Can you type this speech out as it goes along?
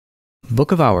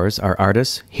Book of Hours are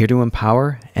artists here to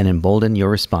empower and embolden your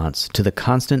response to the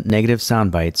constant negative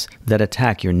sound bites that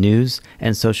attack your news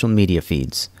and social media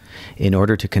feeds. In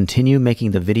order to continue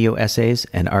making the video essays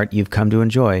and art you've come to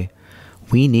enjoy,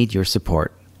 we need your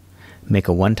support. Make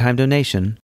a one-time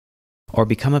donation or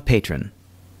become a patron.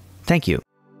 Thank you.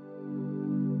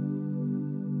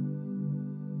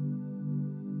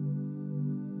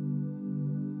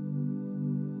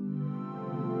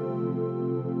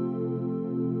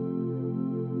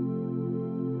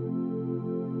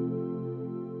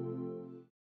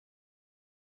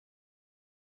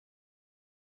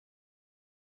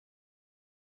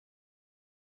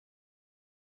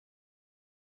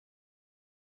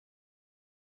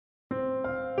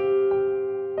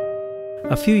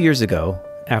 A few years ago,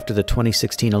 after the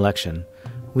 2016 election,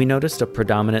 we noticed a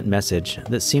predominant message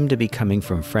that seemed to be coming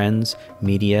from friends,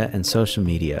 media, and social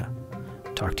media.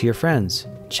 Talk to your friends,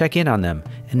 check in on them,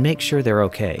 and make sure they're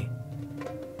okay.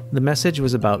 The message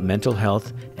was about mental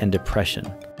health and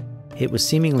depression. It was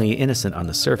seemingly innocent on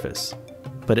the surface,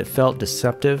 but it felt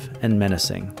deceptive and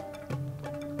menacing.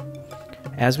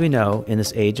 As we know, in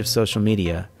this age of social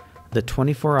media, the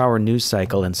 24-hour news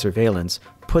cycle and surveillance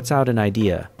puts out an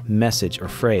idea, message, or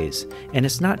phrase, and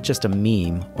it's not just a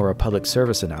meme or a public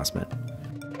service announcement.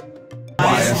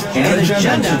 Bias and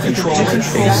agenda to control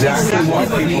exactly what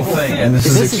people think, and this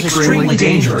is extremely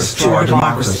dangerous to our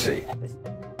democracy.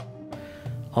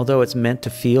 Although it's meant to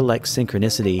feel like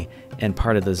synchronicity and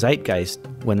part of the zeitgeist,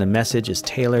 when the message is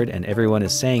tailored and everyone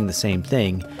is saying the same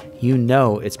thing, you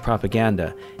know it's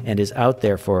propaganda and is out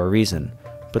there for a reason,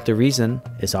 but the reason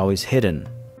is always hidden.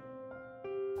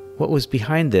 What was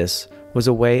behind this was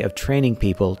a way of training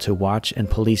people to watch and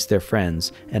police their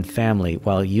friends and family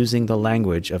while using the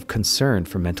language of concern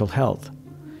for mental health.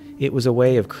 It was a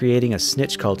way of creating a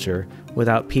snitch culture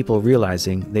without people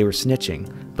realizing they were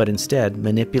snitching, but instead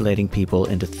manipulating people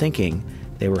into thinking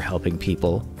they were helping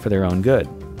people for their own good.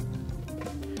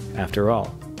 After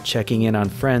all, checking in on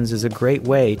friends is a great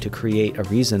way to create a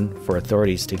reason for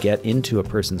authorities to get into a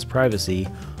person's privacy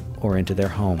or into their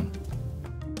home.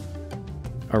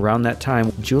 Around that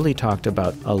time, Julie talked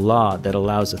about a law that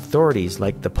allows authorities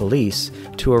like the police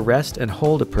to arrest and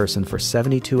hold a person for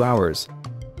 72 hours.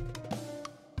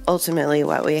 Ultimately,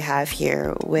 what we have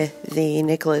here with the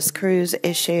Nicholas Cruz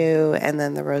issue and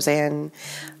then the Roseanne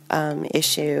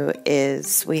issue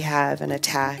is we have an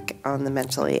attack on the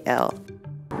mentally ill.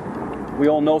 We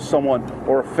all know someone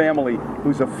or a family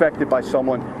who's affected by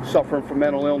someone suffering from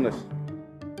mental illness.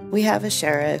 We have a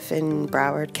sheriff in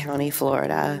Broward County,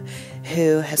 Florida,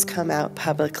 who has come out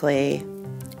publicly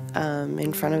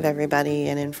in front of everybody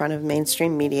and in front of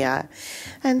mainstream media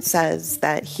and says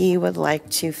that he would like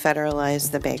to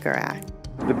federalize the Baker Act.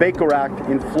 The Baker Act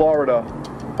in Florida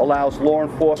allows law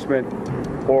enforcement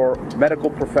or medical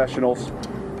professionals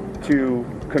to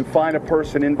confine a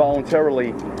person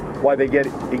involuntarily while they get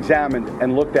examined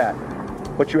and looked at.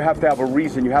 But you have to have a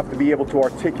reason. You have to be able to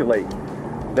articulate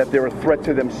that they're a threat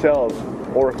to themselves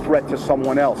or a threat to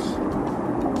someone else.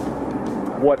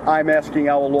 What I'm asking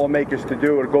our lawmakers to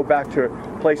do is go back to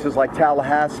places like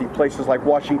Tallahassee, places like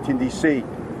Washington, D.C.,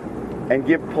 and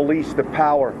give police the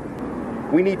power.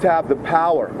 We need to have the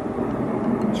power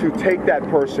to take that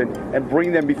person and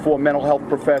bring them before mental health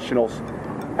professionals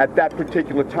at that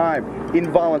particular time,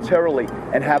 involuntarily,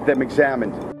 and have them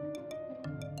examined.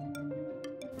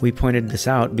 We pointed this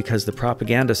out because the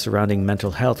propaganda surrounding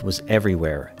mental health was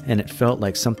everywhere, and it felt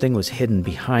like something was hidden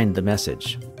behind the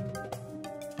message.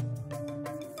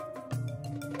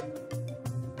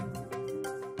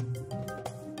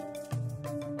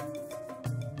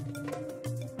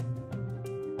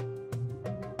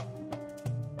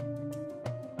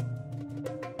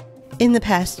 In the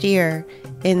past year,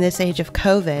 in this age of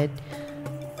COVID,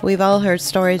 we've all heard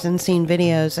stories and seen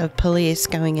videos of police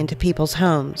going into people's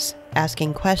homes,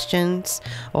 asking questions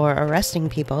or arresting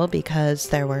people because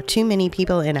there were too many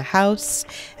people in a house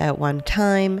at one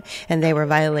time and they were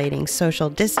violating social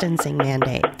distancing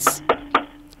mandates.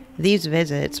 These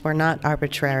visits were not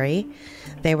arbitrary.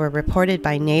 They were reported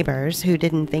by neighbors who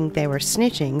didn't think they were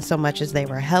snitching so much as they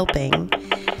were helping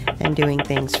and doing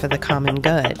things for the common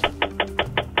good.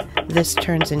 This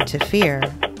turns into fear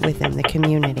within the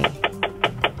community.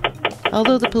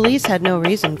 Although the police had no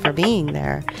reason for being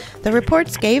there, the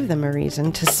reports gave them a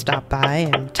reason to stop by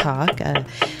and talk, a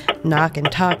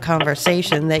knock-and-talk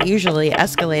conversation that usually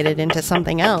escalated into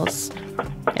something else.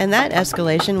 And that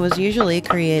escalation was usually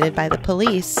created by the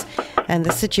police, and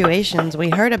the situations we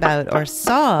heard about or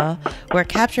saw were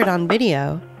captured on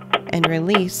video and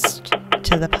released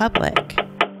to the public.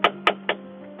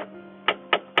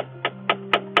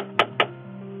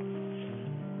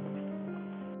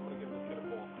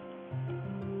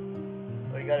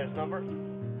 got his number?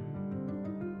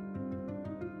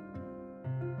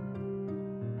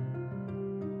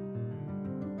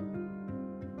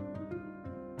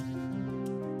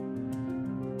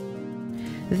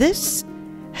 This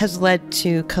has led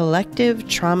to collective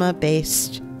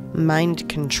trauma-based mind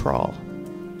control.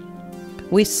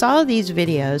 We saw these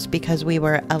videos because we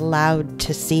were allowed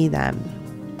to see them.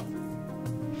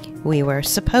 We were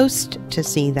supposed to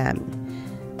see them.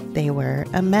 They were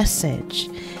a message.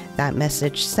 That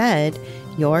message said,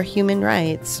 your human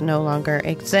rights no longer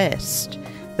exist.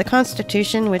 The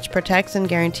Constitution, which protects and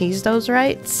guarantees those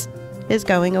rights, is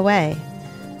going away.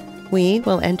 We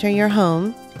will enter your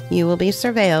home, you will be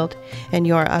surveilled, and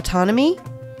your autonomy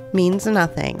means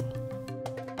nothing.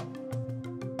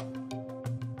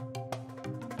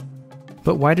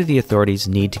 But why do the authorities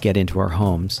need to get into our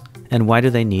homes, and why do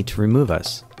they need to remove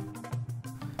us?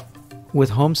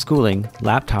 With homeschooling,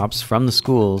 laptops from the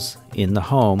schools in the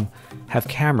home have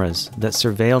cameras that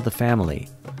surveil the family.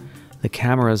 The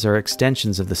cameras are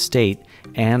extensions of the state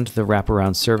and the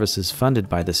wraparound services funded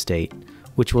by the state,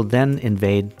 which will then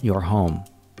invade your home.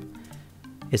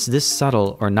 It's this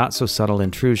subtle or not so subtle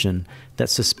intrusion that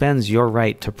suspends your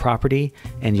right to property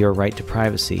and your right to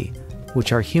privacy,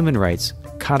 which are human rights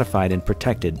codified and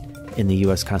protected in the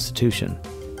U.S. Constitution.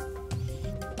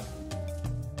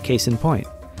 Case in point,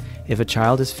 if a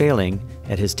child is failing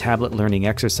at his tablet learning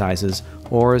exercises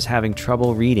or is having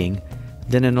trouble reading,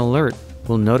 then an alert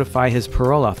will notify his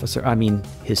parole officer,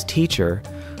 his teacher,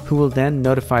 who will then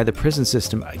notify the prison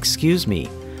system, the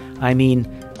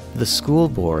school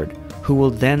board, who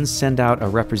will then send out a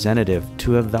representative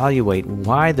to evaluate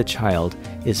why the child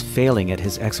is failing at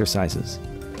his exercises.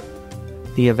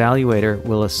 The evaluator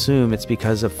will assume it's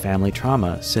because of family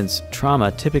trauma, since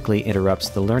trauma typically interrupts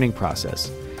the learning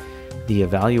process. The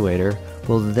evaluator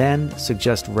will then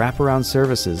suggest wraparound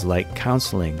services like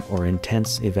counseling or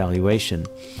intense evaluation,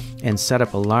 and set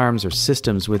up alarms or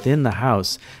systems within the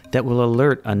house that will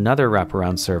alert another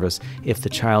wraparound service if the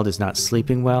child is not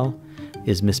sleeping well,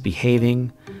 is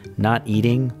misbehaving, not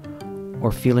eating,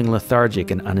 or feeling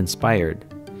lethargic and uninspired.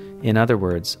 In other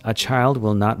words, a child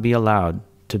will not be allowed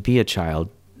to be a child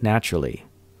naturally.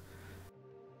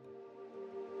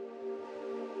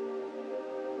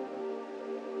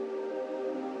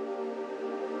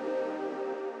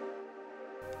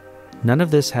 None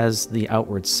of this has the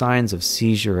outward signs of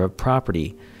seizure of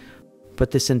property,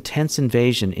 but this intense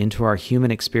invasion into our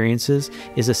human experiences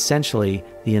is essentially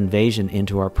the invasion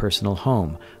into our personal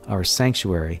home, our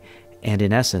sanctuary, and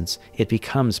in essence, it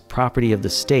becomes property of the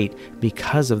state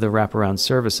because of the wraparound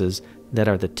services that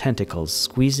are the tentacles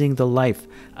squeezing the life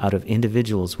out of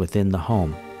individuals within the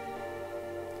home.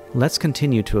 Let's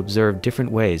continue to observe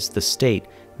different ways the state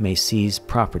may seize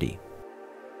property.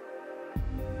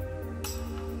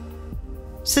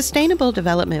 Sustainable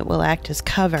development will act as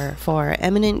cover for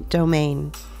eminent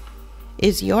domain.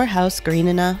 Is your house green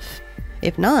enough?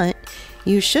 If not,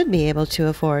 you should be able to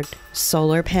afford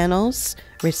solar panels,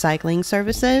 recycling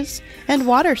services, and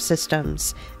water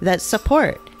systems that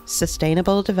support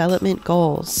sustainable development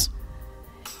goals.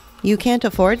 You can't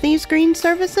afford these green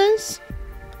services?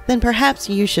 Then perhaps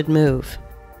you should move.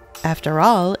 After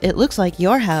all, it looks like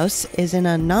your house is in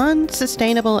a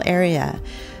non-sustainable area.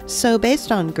 So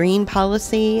based on green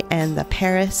policy and the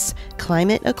Paris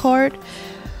Climate Accord,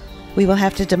 we will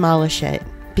have to demolish it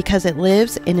because it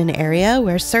lives in an area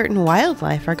where certain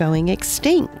wildlife are going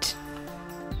extinct.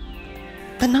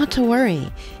 But not to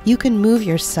worry, you can move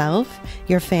yourself,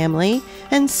 your family,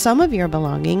 and some of your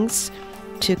belongings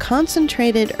to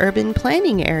concentrated urban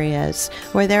planning areas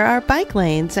where there are bike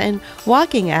lanes and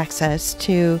walking access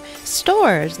to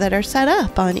stores that are set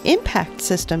up on impact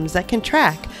systems that can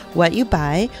track what you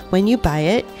buy, when you buy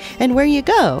it, and where you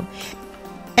go.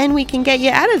 And we can get you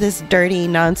out of this dirty,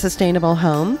 non-sustainable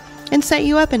home and set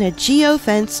you up in a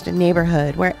geo-fenced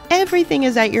neighborhood where everything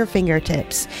is at your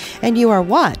fingertips and you are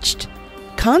watched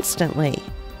constantly.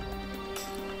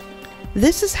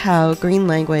 This is how green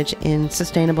language in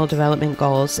Sustainable Development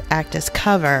Goals act as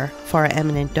cover for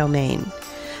eminent domain,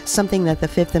 something that the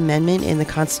Fifth Amendment in the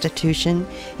Constitution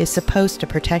is supposed to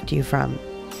protect you from.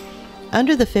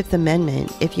 Under the Fifth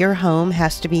Amendment, if your home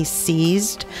has to be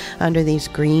seized under these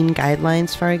green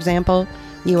guidelines, for example,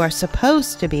 you are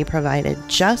supposed to be provided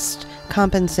just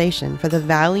compensation for the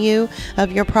value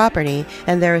of your property,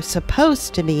 and there is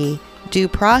supposed to be due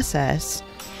process.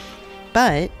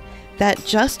 But that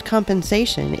just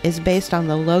compensation is based on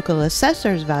the local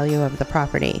assessor's value of the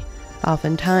property.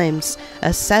 Oftentimes,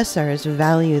 assessors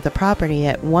value the property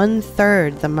at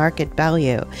 1/3 the market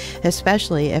value,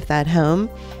 especially if that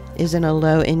home is in a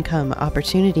low-income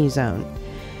opportunity zone.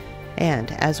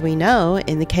 And as we know,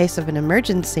 in the case of an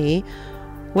emergency,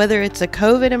 whether it's a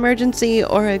COVID emergency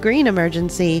or a green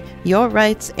emergency, your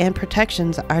rights and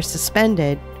protections are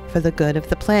suspended for the good of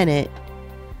the planet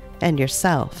and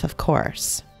yourself, of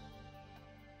course.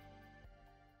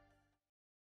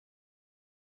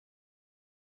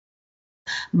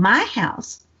 My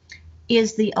house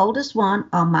is the oldest one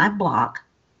on my block,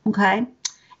 okay?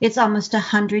 It's almost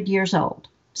 100 years old.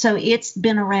 So it's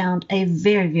been around a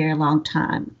very, very long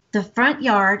time. The front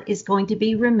yard is going to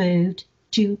be removed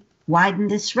to widen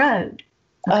this road,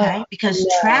 okay? Because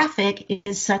traffic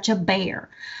is such a bear.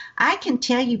 I can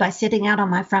tell you by sitting out on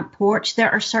my front porch, there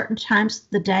are certain times of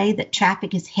the day that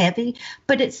traffic is heavy,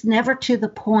 but it's never to the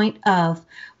point of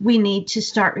we need to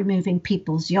start removing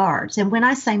people's yards. And when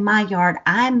I say my yard,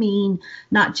 I mean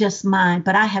not just mine,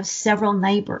 but I have several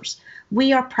neighbors.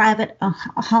 We are private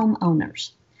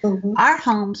homeowners. Mm-hmm. Our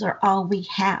homes are all we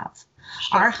have.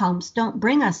 Our homes don't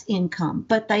bring us income,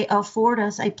 but they afford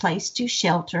us a place to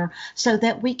shelter so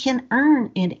that we can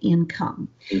earn an income.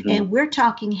 Mm-hmm. And we're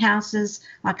talking houses,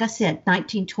 like I said,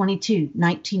 1922,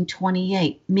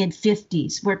 1928,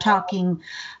 mid-50s. We're talking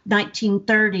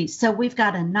 1930s. So we've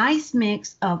got a nice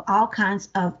mix of all kinds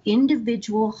of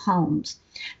individual homes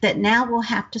that now will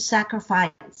have to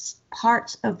sacrifice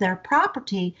parts of their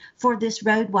property for this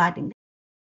road widening.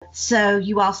 So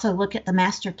you also look at the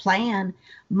master plan.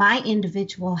 My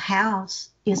individual house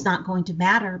is not going to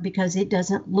matter because it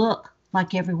doesn't look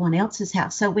like everyone else's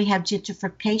house. So we have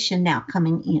gentrification now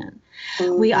coming in.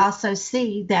 Mm-hmm. We also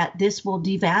see that this will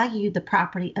devalue the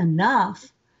property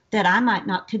enough that I might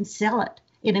not can sell it.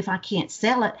 And if I can't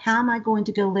sell it, how am I going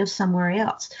to go live somewhere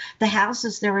else? The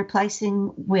houses they're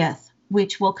replacing with,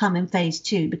 which will come in phase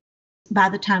 2. By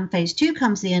the time phase 2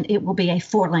 comes in, it will be a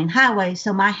 4-lane highway,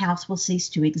 so my house will cease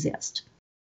to exist.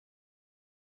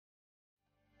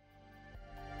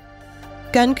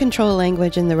 Gun control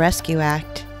language in the Rescue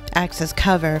Act acts as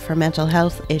cover for mental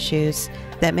health issues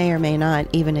that may or may not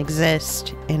even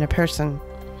exist in a person.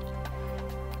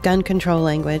 Gun control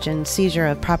language and seizure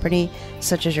of property,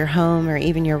 such as your home or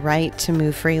even your right to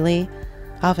move freely,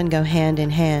 often go hand in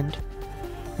hand.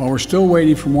 While we're still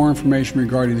waiting for more information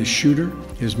regarding the shooter,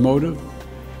 his motive,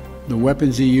 the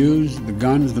weapons he used, the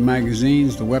guns, the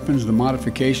magazines, the weapons, the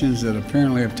modifications that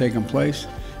apparently have taken place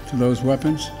to those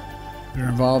weapons that are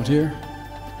involved here,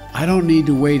 I don't need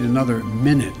to wait another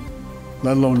minute,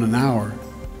 let alone an hour,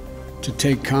 to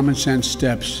take common sense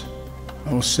steps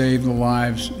that will save the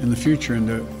lives in the future and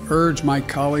to urge my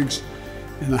colleagues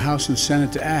in the House and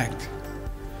Senate to act.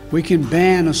 We can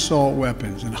ban assault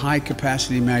weapons and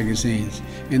high-capacity magazines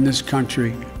in this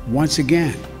country once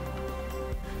again.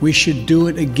 We should do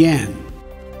it again.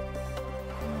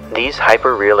 These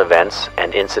hyper-real events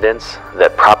and incidents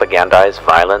that propagandize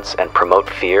violence and promote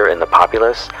fear in the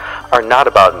populace are not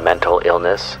about mental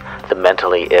illness, the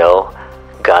mentally ill,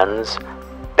 guns,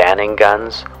 banning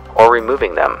guns, or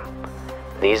removing them.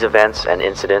 These events and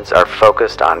incidents are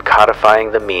focused on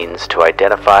codifying the means to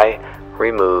identify,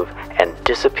 remove, and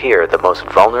disappear the most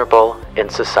vulnerable in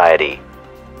society.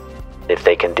 If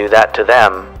they can do that to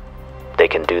them, they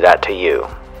can do that to you.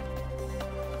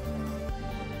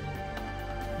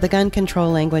 The gun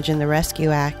control language in the Rescue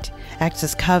Act acts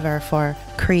as cover for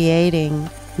creating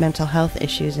mental health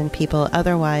issues in people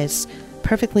otherwise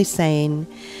perfectly sane,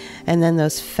 and then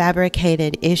those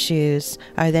fabricated issues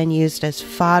are then used as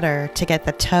fodder to get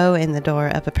the toe in the door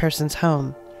of a person's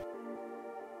home.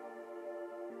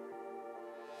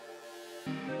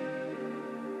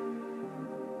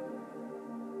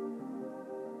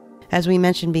 As we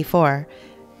mentioned before,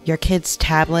 your kid's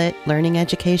tablet learning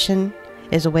education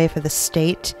is a way for the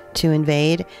state to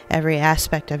invade every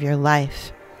aspect of your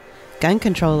life. Gun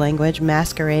control language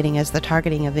masquerading as the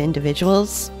targeting of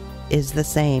individuals is the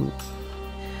same.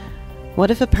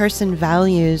 What if a person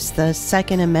values the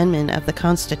Second Amendment of the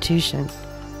Constitution?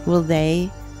 Will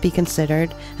they be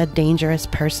considered a dangerous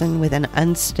person with an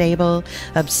unstable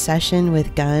obsession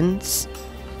with guns?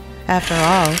 After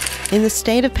all, in the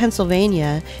state of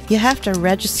Pennsylvania, you have to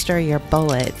register your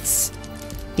bullets,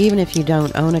 even if you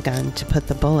don't own a gun to put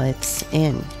the bullets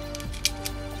in.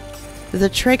 The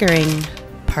triggering,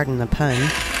 pardon the pun,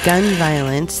 gun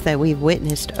violence that we've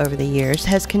witnessed over the years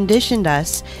has conditioned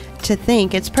us to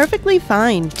think it's perfectly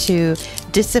fine to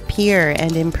disappear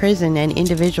and imprison an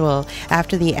individual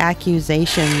after the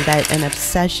accusation that an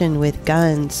obsession with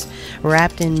guns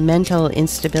wrapped in mental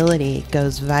instability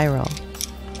goes viral.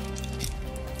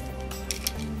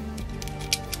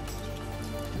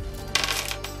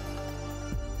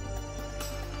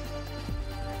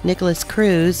 Nicholas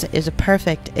Cruz is a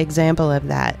perfect example of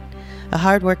that. a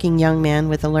hardworking young man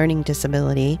with a learning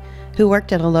disability who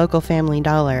worked at a local Family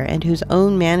Dollar and whose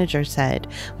own manager said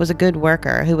was a good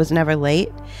worker who was never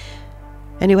late,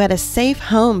 and who had a safe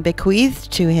home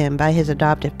bequeathed to him by his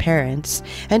adoptive parents,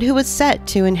 and who was set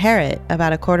to inherit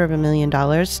about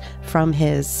 $250,000 from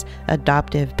his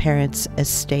adoptive parents'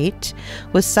 estate,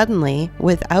 was suddenly,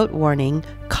 without warning,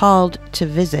 called to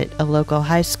visit a local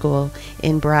high school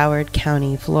in Broward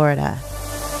County, Florida.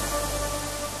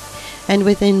 And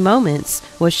within moments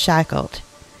was shackled,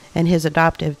 and his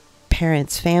adoptive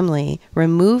parents' family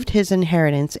removed his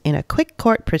inheritance in a quick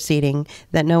court proceeding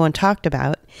that no one talked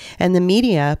about, and the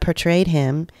media portrayed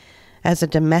him as a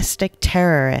domestic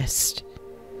terrorist.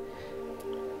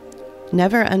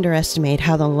 Never underestimate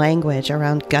how the language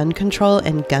around gun control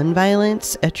and gun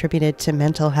violence attributed to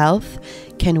mental health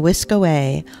can whisk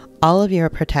away all of your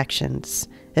protections,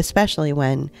 especially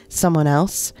when someone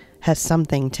else has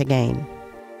something to gain.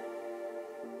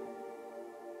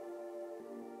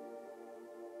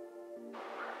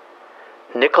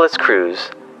 Nikolas Cruz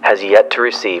has yet to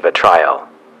receive a trial.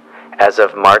 As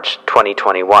of March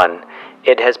 2021,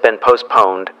 it has been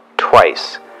postponed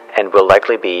twice and will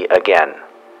likely be again.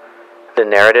 The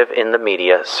narrative in the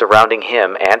media surrounding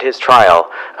him and his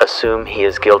trial assume he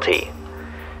is guilty.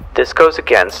 This goes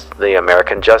against the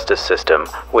American justice system,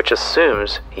 which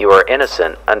assumes you are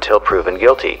innocent until proven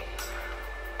guilty.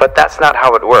 But that's not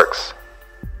how it works.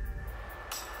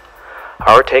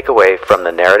 Our takeaway from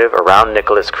the narrative around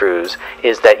Nikolas Cruz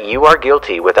is that you are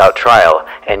guilty without trial,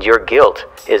 and your guilt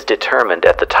is determined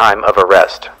at the time of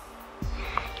arrest.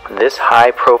 This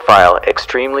high-profile,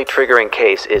 extremely triggering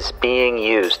case is being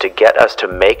used to get us to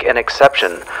make an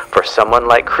exception for someone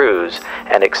like Cruz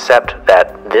and accept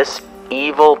that this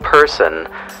evil person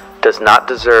does not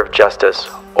deserve justice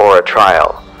or a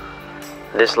trial.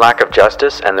 This lack of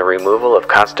justice and the removal of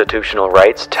constitutional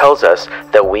rights tells us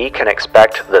that we can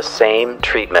expect the same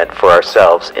treatment for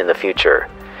ourselves in the future.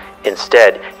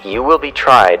 Instead, you will be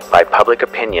tried by public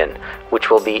opinion, which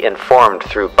will be informed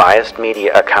through biased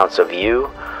media accounts of you,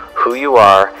 who you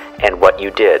are, and what you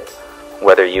did,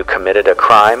 whether you committed a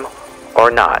crime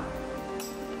or not.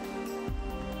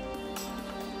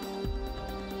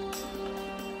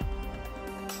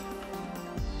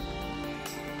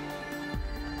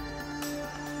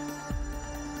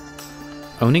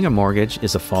 Owning a mortgage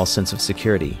is a false sense of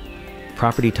security.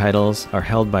 Property titles are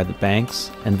held by the banks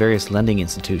and various lending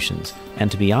institutions, and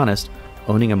to be honest,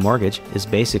 owning a mortgage is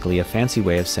basically a fancy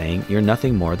way of saying you're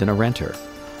nothing more than a renter.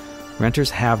 Renters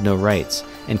have no rights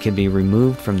and can be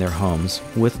removed from their homes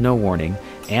with no warning,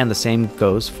 and the same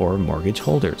goes for mortgage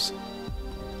holders.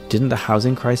 Didn't the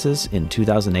housing crisis in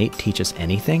 2008 teach us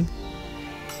anything?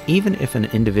 Even if an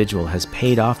individual has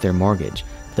paid off their mortgage,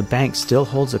 the bank still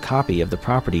holds a copy of the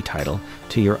property title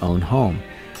to your own home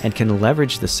and can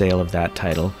leverage the sale of that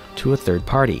title to a third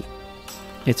party.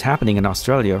 It's happening in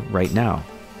Australia right now.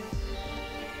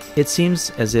 It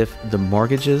seems as if the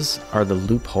mortgages are the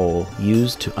loophole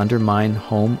used to undermine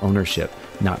home ownership,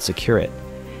 not secure it,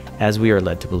 as we are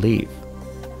led to believe.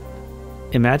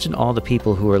 Imagine all the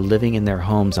people who are living in their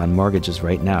homes on mortgages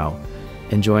right now,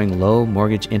 enjoying low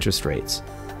mortgage interest rates.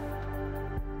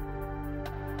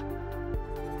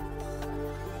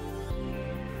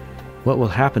 What will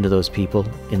happen to those people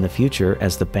in the future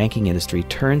as the banking industry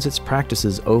turns its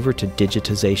practices over to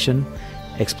digitization,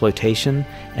 exploitation,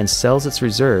 and sells its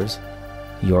reserves,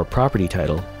 your property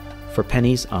title, for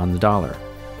pennies on the dollar?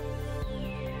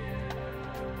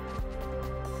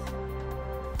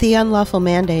 The unlawful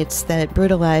mandates that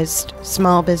brutalized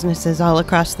small businesses all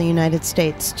across the United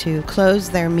States to close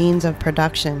their means of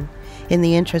production in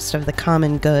the interest of the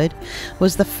common good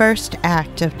was the first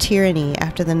act of tyranny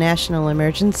after the national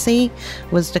emergency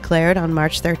was declared on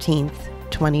March 13th,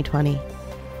 2020.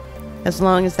 As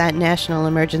long as that national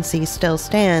emergency still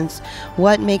stands,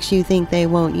 what makes you think they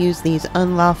won't use these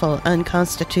unlawful,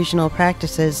 unconstitutional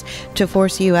practices to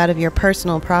force you out of your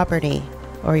personal property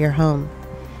or your home?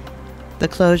 The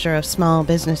closure of small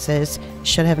businesses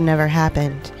should have never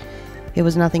happened. It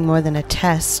was nothing more than a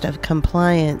test of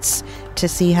compliance to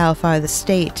see how far the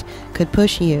state could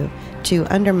push you to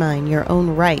undermine your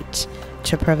own right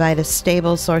to provide a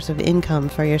stable source of income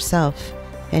for yourself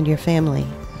and your family.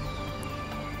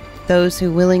 Those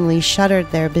who willingly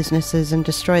shuttered their businesses and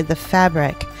destroyed the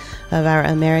fabric of our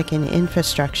American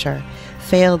infrastructure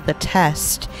failed the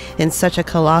test in such a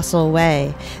colossal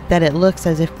way that it looks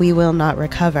as if we will not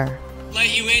recover.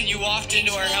 Let you in, you walked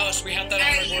into our house. We have that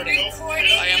on recording.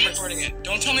 I am recording it.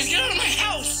 Don't tell me to get out of my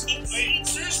house!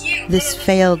 Seriously? This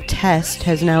failed test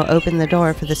has now opened the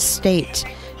door for the state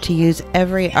to use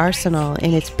every arsenal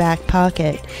in its back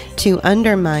pocket to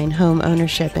undermine home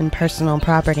ownership and personal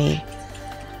property.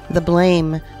 The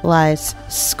blame lies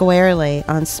squarely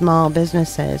on small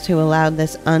businesses who allowed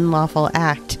this unlawful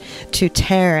act to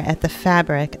tear at the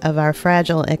fabric of our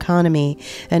fragile economy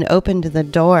and opened the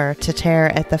door to tear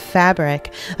at the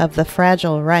fabric of the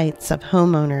fragile rights of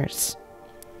homeowners.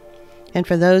 And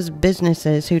for those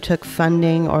businesses who took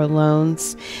funding or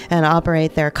loans and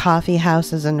operate their coffee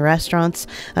houses and restaurants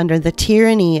under the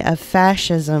tyranny of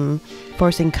fascism,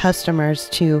 forcing customers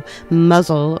to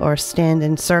muzzle or stand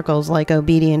in circles like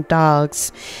obedient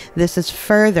dogs, this is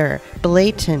further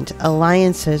blatant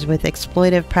alliances with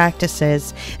exploitive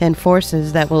practices and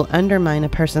forces that will undermine a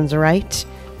person's right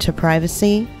to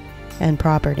privacy and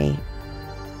property.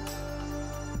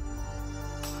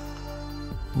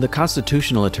 The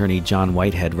constitutional attorney John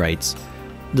Whitehead writes,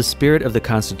 "The spirit of the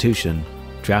Constitution,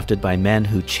 drafted by men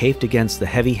who chafed against the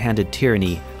heavy-handed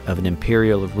tyranny of an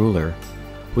imperial ruler,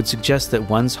 would suggest that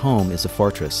one's home is a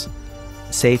fortress,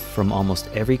 safe from almost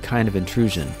every kind of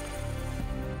intrusion.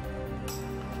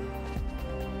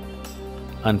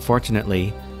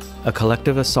 Unfortunately, a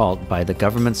collective assault by the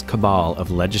government's cabal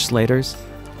of legislators,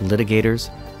 litigators,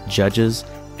 judges,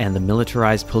 and the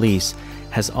militarized police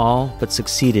has all but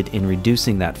succeeded in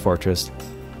reducing that fortress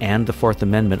and the Fourth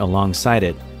Amendment alongside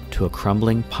it to a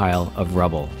crumbling pile of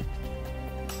rubble."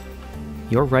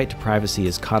 Your right to privacy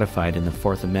is codified in the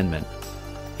Fourth Amendment.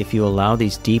 If you allow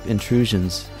these deep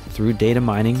intrusions through data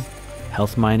mining,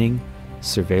 health mining,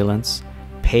 surveillance,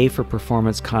 pay for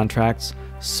performance contracts,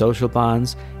 social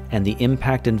bonds, and the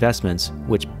impact investments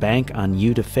which bank on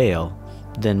you to fail,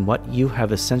 then what you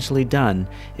have essentially done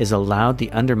is allowed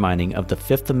the undermining of the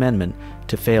Fifth Amendment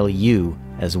to fail you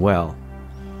as well.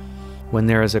 When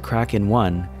there is a crack in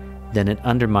one, then it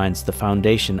undermines the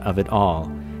foundation of it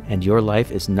all, and your life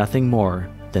is nothing more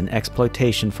than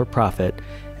exploitation for profit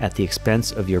at the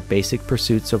expense of your basic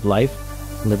pursuits of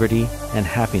life, liberty, and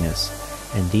happiness.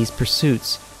 And these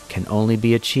pursuits can only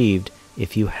be achieved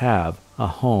if you have a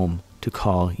home to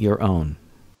call your own.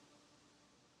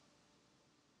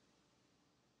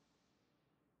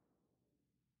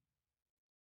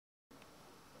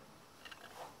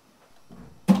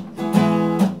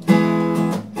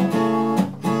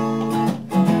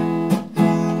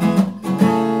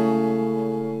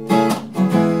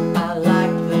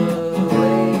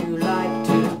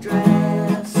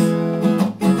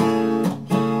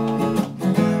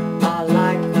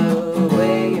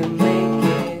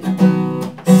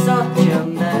 Such a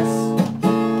mess.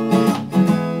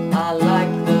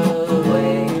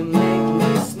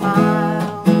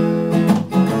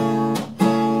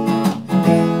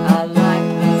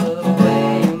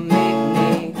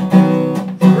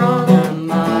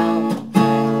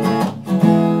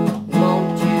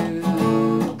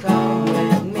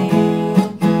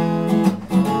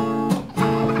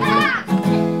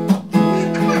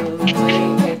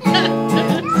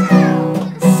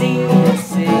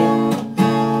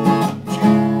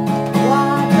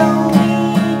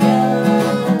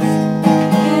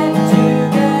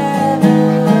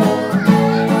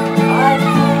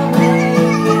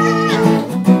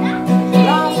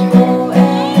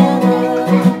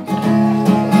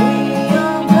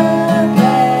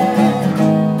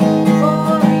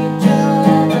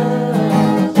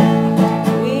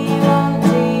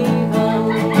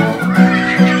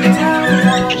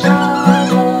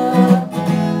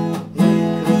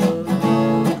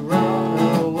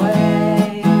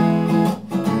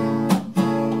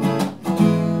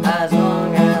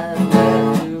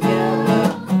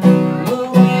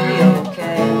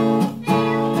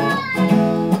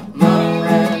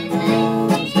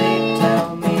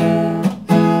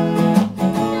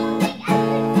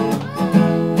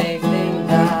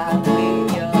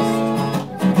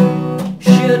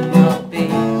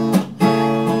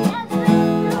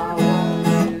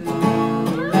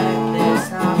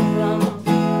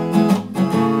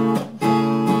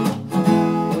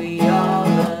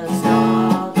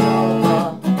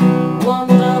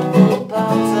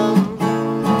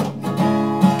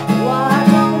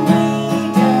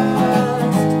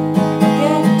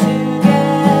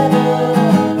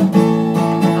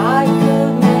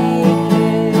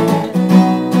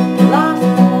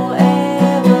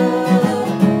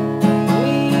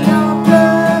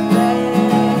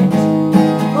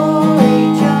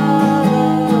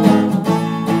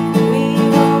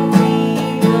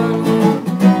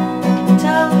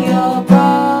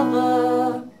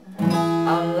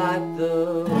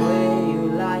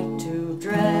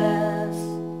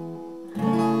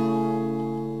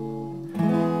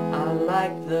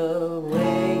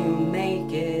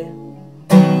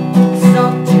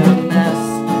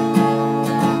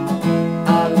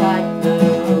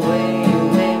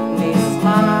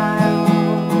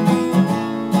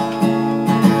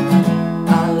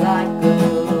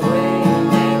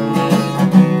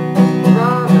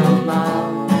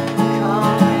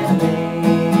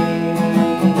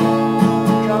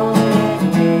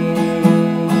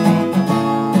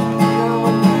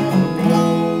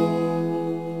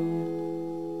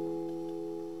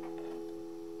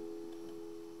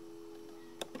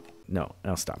 no,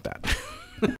 I'll stop that.